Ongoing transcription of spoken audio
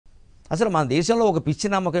అసలు మన దేశంలో ఒక పిచ్చి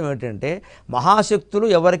నమ్మకం ఏంటంటే మహాశక్తులు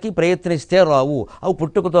ఎవరికి ప్రయత్నిస్తే రావు, అవి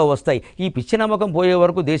పుట్టుకతో వస్తాయి. ఈ పిచ్చి నమ్మకం పోయే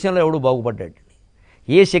వరకు దేశంలో ఎవడు బాగుపడ్డాడు?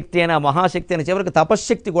 ఏ శక్తి అయినా మహాశక్తి అయినా చివరికి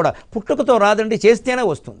తపశ్శక్తి కూడా పుట్టుకతో రాదండి, చేస్తేనే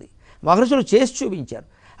వస్తుంది. మహర్షులు చేసి చూపించారు.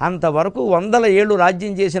 అంతవరకు 100 ఏళ్ళు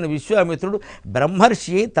రాజ్యం చేసిన విశ్వామిత్రుడు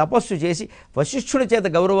బ్రహ్మర్షి తపస్సు చేసి వశిష్ఠుడి చేత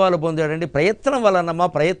గౌరవాలు పొందాడండి. ప్రయత్నం వల్లనమ్మా,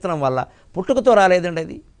 ప్రయత్నం వల్ల, పుట్టుకతో రాలేదండి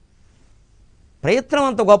అది. ప్రయత్నం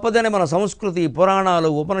అంత గొప్పదనే మన సంస్కృతి, పురాణాలు,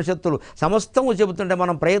 ఉపనిషత్తులు సమస్తము చెబుతుంటే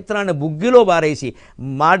మనం ప్రయత్నాన్ని బుగ్గిలో బారేసి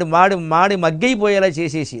మాడి మగ్గైపోయేలా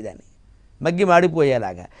చేసేసి దాన్ని మగ్గి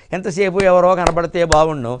మాడిపోయేలాగా. ఎంతసేపు ఎవరో కనబడితే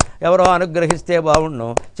బావుణ్ణు, ఎవరో అనుగ్రహిస్తే బావుణ్ణు,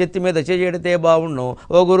 చెత్తి మీద చేయడితే బావుణ్ణు,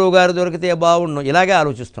 ఓ గురువు గారు దొరికితే బావుణ్ణు, ఇలాగే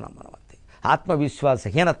ఆలోచిస్తున్నాం మనం. అంతే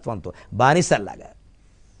ఆత్మవిశ్వాసహీనత్వంతో బానిసల్లాగా.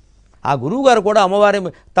 ఆ గురువు గారు కూడా అమ్మవారి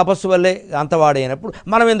తపస్సు వల్లే అంతవాడైనప్పుడు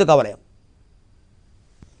మనం ఎందుకు అవలేం?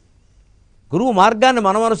 గురువు మార్గాన్ని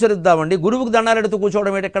మనం అనుసరిద్దామండి. గురువుకి దండాలెడుతూ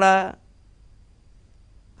కూర్చోవడం ఏంటి ఇక్కడ?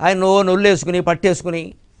 ఆయన నొల్లేసుకుని పట్టేసుకుని,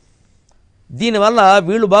 దీనివల్ల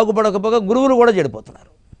వీళ్ళు బాగుపడకపోగా గురువులు కూడా చెడిపోతున్నారు.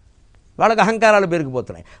 వాళ్ళకి అహంకారాలు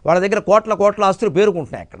పెరిగిపోతున్నాయి. వాళ్ళ దగ్గర కోట్ల ఆస్తులు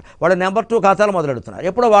పేరుకుంటున్నాయి. అక్కడ వాళ్ళ నెంబర్ 2 ఖాతాలు మొదలెడుతున్నారు.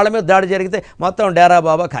 ఎప్పుడో వాళ్ళ మీద దాడి జరిగితే మొత్తం డేరా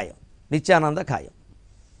బాబా ఖాయం, నిత్యానంద ఖాయం,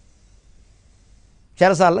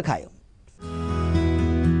 చెరసాల ఖాయం.